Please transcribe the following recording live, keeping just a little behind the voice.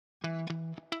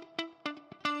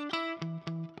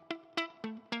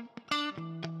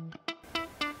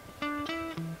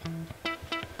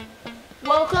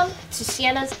Welcome to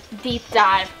Siena's Deep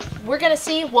Dive. We're gonna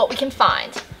see what we can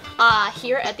find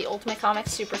here at the Ultimate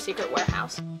Comics Super Secret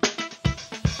Warehouse.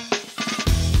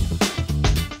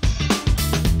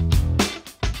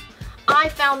 I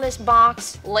found this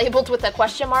box labeled with a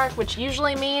question mark, which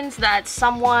usually means that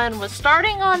someone was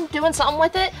starting on doing something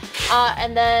with it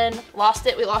and then lost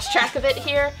it. We lost track of it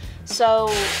here. So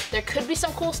there could be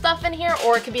some cool stuff in here,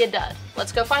 or it could be a dud.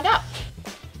 Let's go find out.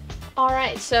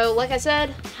 Alright, so like I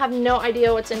said, have no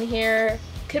idea what's in here.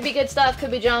 Could be good stuff,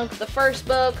 could be junk. The first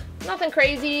book, nothing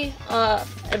crazy.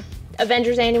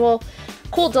 Avengers Annual.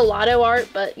 Cool Gelato art,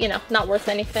 but you know, not worth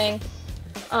anything.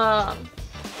 Going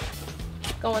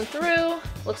through,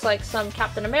 looks like some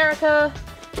Captain America.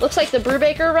 Looks like the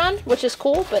Brubaker run, which is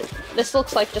cool, but this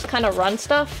looks like just kind of run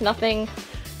stuff. Nothing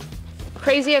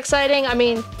crazy exciting. I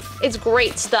mean, it's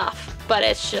great stuff, but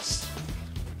it's just,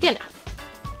 you know,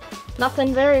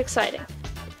 nothing very exciting.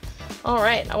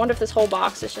 Alright, I wonder if this whole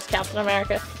box is just Captain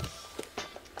America.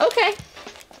 Okay,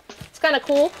 it's kind of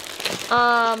cool.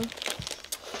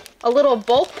 A little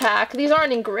bulk pack. These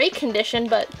aren't in great condition,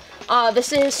 but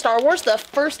this is Star Wars, the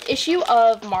first issue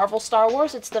of Marvel Star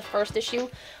Wars. It's the first issue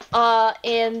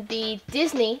in the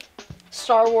Disney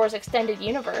Star Wars Extended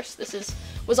Universe. This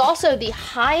was also the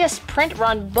highest print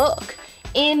run book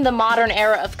in the modern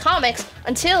era of comics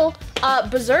until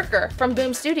Berserker from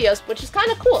Boom Studios, which is kind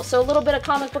of cool. So a little bit of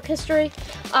comic book history.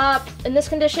 In this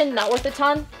condition, not worth a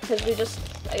ton, because we just,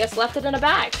 I guess, left it in a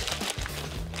bag.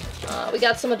 We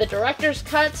got some of the director's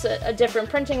cuts, a different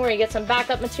printing where you get some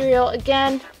backup material.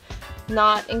 Again,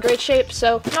 not in great shape,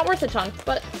 so not worth a ton,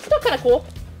 but still kind of cool.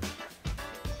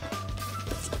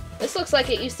 This looks like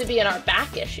it used to be in our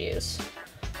back issues.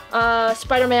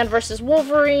 Spider-Man vs.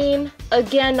 Wolverine.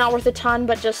 Again, not worth a ton,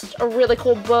 but just a really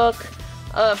cool book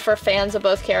for fans of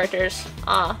both characters.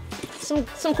 Some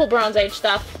cool Bronze Age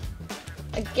stuff.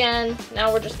 Again,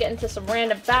 now we're just getting to some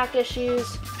random back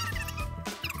issues.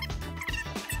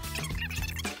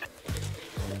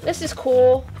 This is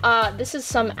cool. This is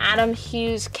some Adam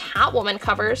Hughes Catwoman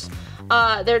covers.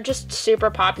 They're just super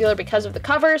popular because of the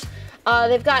covers.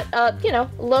 They've got, you know,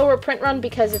 lower print run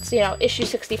because it's, you know, issue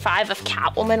 65 of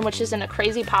Catwoman, which isn't a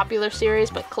crazy popular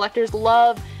series, but collectors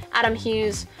love Adam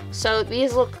Hughes. So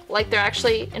these look like they're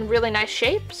actually in really nice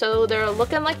shape. So they're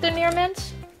looking like they're near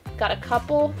mint. Got a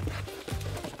couple.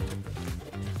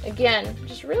 Again,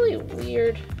 just really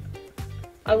weird.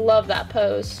 I love that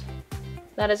pose.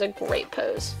 That is a great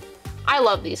pose. I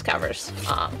love these covers.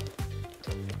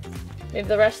 Maybe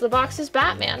the rest of the box is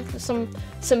Batman.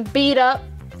 Some beat up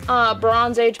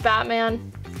Bronze Age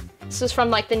Batman. This is from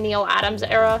like the Neil Adams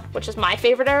era, which is my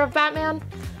favorite era of Batman.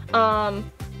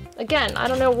 Again, I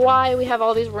don't know why we have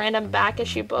all these random back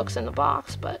issue books in the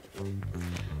box, but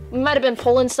we might have been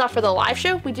pulling stuff for the live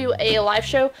show. We do a live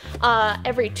show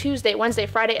every Tuesday, Wednesday,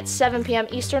 Friday at 7 p.m.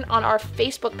 Eastern on our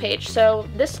Facebook page. So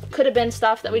this could have been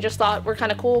stuff that we just thought were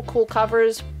kind of cool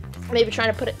covers. Maybe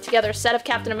trying to put it together a set of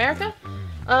Captain America.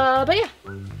 But yeah.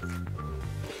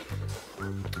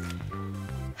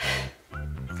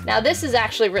 Now this is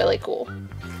actually really cool.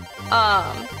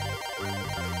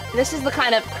 This is the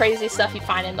kind of crazy stuff you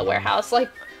find in the warehouse, like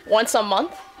once a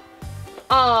month.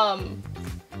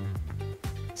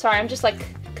 Sorry, I'm just like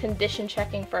condition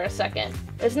checking for a second.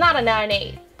 It's not a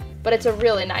 9.8, but it's a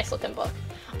really nice looking book.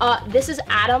 This is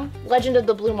Adam, Legend of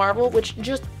the Blue Marvel, which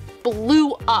just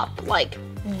blew up like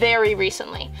very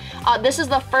recently. This is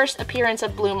the first appearance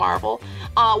of Blue Marvel,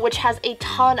 which has a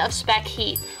ton of spec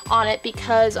heat on it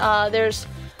because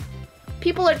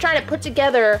people are trying to put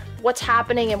together what's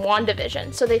happening in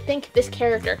WandaVision. So they think this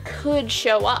character could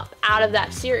show up out of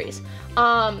that series.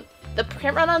 The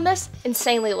print run on this,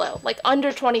 insanely low, like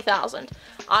under 20,000.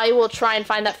 I will try and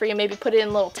find that for you, maybe put it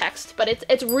in little text, but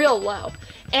it's real low.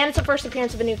 And it's the first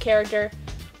appearance of a new character.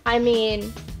 I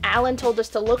mean, Alan told us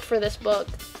to look for this book.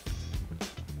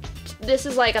 This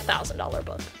is like $1,000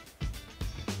 book.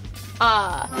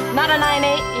 Not a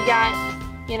 9.8, you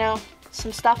got, you know,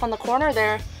 some stuff on the corner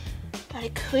there, but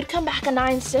it could come back a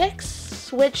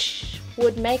 9.6, which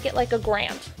would make it like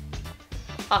 $1,000.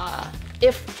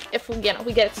 If we get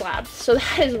it slabbed. So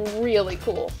that is really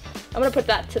cool. I'm gonna put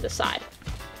that to the side.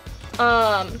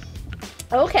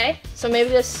 Okay, so maybe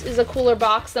this is a cooler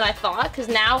box than I thought, because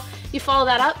now you follow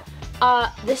that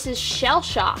up. This is Shell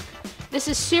Shock. This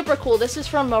is super cool. This is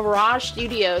from Mirage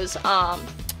Studios,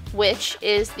 which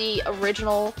is the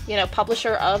original, you know,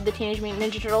 publisher of the Teenage Mutant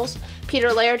Ninja Turtles.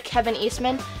 Peter Laird, Kevin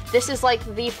Eastman. This is like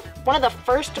one of the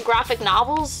first graphic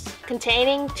novels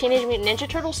containing Teenage Mutant Ninja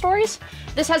Turtle stories.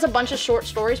 This has a bunch of short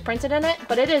stories printed in it,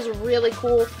 but it is really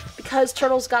cool because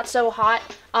Turtles got so hot.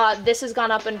 This has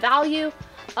gone up in value.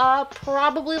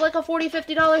 Probably like a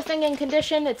 $40–50 thing in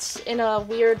condition. It's in a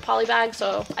weird poly bag,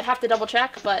 so I'd have to double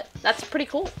check, but that's pretty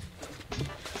cool.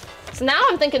 So now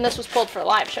I'm thinking this was pulled for a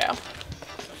live show.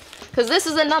 Because this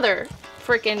is another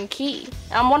freaking key.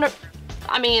 I'm wondering,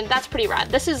 I mean, that's pretty rad.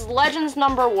 This is Legends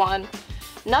 #1.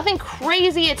 Nothing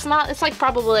crazy. It's like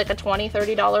probably like a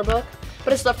 $20–30 book.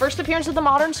 But it's the first appearance of the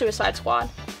Modern Suicide Squad.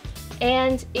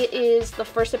 And it is the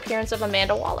first appearance of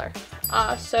Amanda Waller.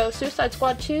 So Suicide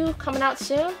Squad 2 coming out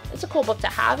soon. It's a cool book to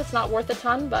have. It's not worth a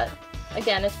ton, but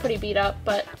again, it's pretty beat up,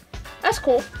 but that's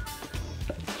cool.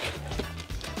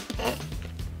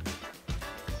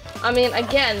 I mean,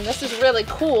 again, this is really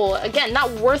cool. Again, not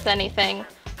worth anything.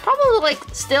 Probably like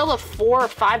still a $4 or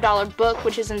 $5 book,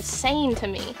 which is insane to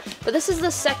me. But this is the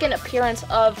second appearance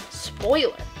of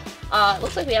Spoiler. It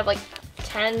looks like we have like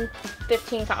 10,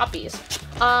 15 copies.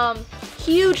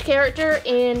 Huge character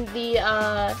in the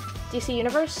DC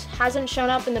universe. Hasn't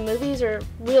shown up in the movies or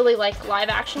really like live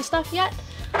action stuff yet.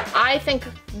 I think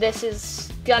this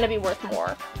is gonna be worth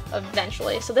more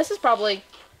eventually. So this is probably,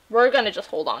 we're gonna just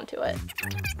hold on to it.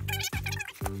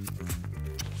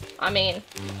 I mean,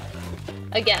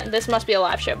 again, this must be a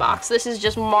live show box. This is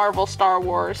just Marvel Star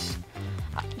Wars.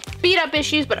 Beat up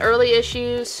issues, but early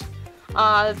issues.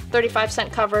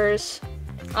 35-cent covers.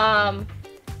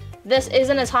 This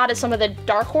isn't as hot as some of the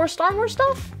Dark Horse Star Wars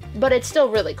stuff, but it's still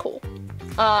really cool.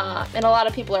 And a lot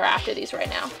of people are after these right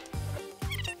now.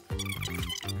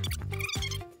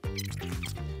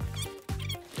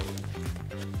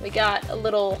 We got a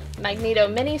little Magneto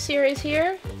mini-series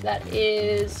here that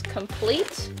is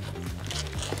complete.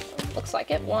 Looks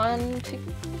like it. 1, 2,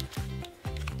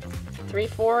 3,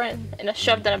 4, and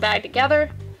shoved in a bag together.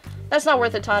 That's not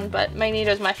worth a ton, but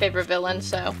Magneto's my favorite villain,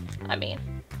 so, I mean,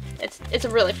 it's a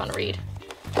really fun read.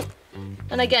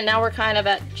 And again, now we're kind of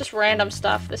at just random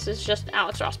stuff. This is just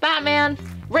Alex Ross Batman,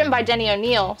 written by Denny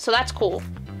O'Neil, so that's cool.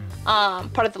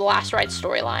 Part of the Last Ride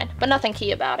storyline, but nothing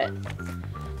key about it.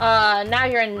 Now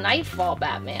you're in Nightfall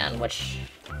Batman, which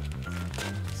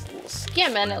is a little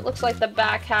skimming. It looks like the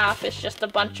back half is just a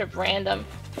bunch of random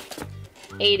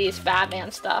 80s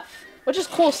Batman stuff, which is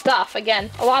cool stuff. Again,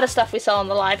 a lot of stuff we sell on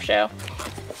the live show.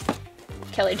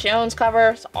 Kelly Jones cover,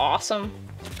 it's awesome,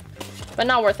 but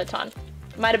not worth a ton.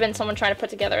 Might have been someone trying to put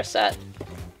together a set.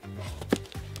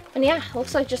 And yeah, it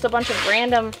looks like just a bunch of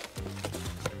random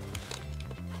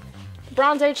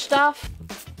Bronze Age stuff.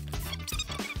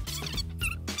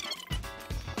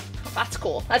 That's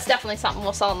cool. That's definitely something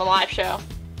we'll sell on the live show.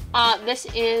 This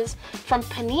is from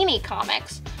Panini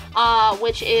Comics,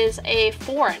 which is a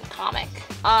foreign comic.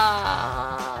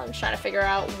 I'm trying to figure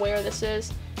out where this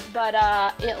is, but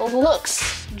it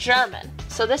looks German.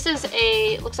 So this is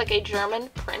looks like a German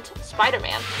print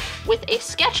Spider-Man with a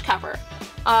sketch cover.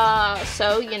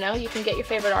 So, you know, you can get your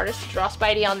favorite artist to draw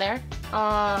Spidey on there.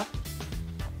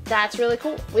 That's really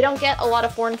cool. We don't get a lot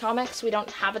of foreign comics. We don't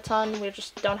have a ton. We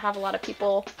just don't have a lot of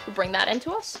people who bring that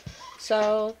into us.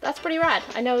 So that's pretty rad.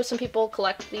 I know some people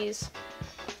collect these,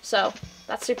 so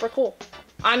that's super cool.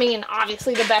 I mean,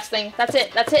 obviously the best thing, that's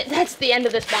it. That's the end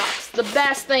of this box. The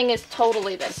best thing is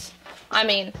totally this. I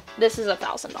mean, this is a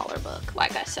 $1,000 book,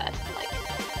 like I said. Like,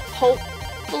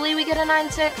 hopefully we get a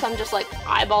 9.6. I'm just like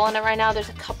eyeballing it right now. There's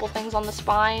a couple things on the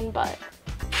spine, but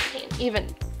I mean,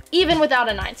 even without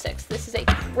a 9.6, this is a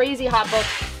crazy hot book.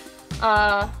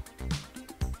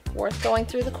 Worth going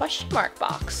through the question mark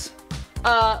box.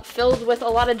 Filled with a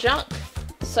lot of junk.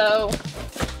 So,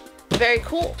 very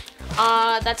cool.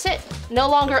 That's it. No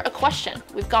longer a question.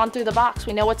 We've gone through the box.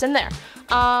 We know what's in there.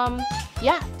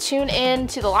 Yeah, tune in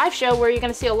to the live show where you're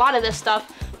going to see a lot of this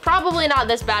stuff. Probably not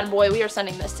this bad boy. We are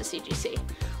sending this to CGC.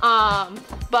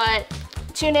 But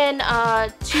tune in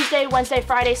Tuesday, Wednesday,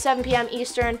 Friday, 7 p.m.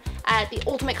 Eastern at the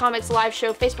Ultimate Comics live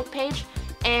show Facebook page.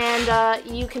 And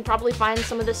you can probably find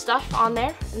some of this stuff on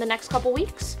there in the next couple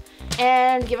weeks.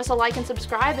 And give us a like and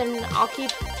subscribe, and I'll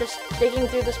keep just digging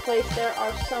through this place. There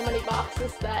are so many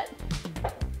boxes that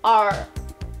are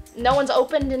no one's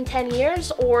opened in 10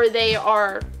 years, or they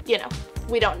are, you know,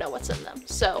 we don't know what's in them.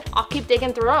 So I'll keep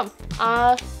digging through them.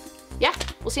 Yeah,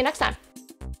 we'll see you next time.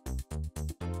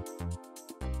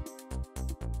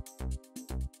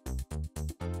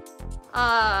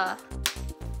 I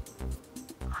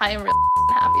am really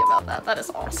happy about that. That is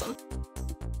awesome.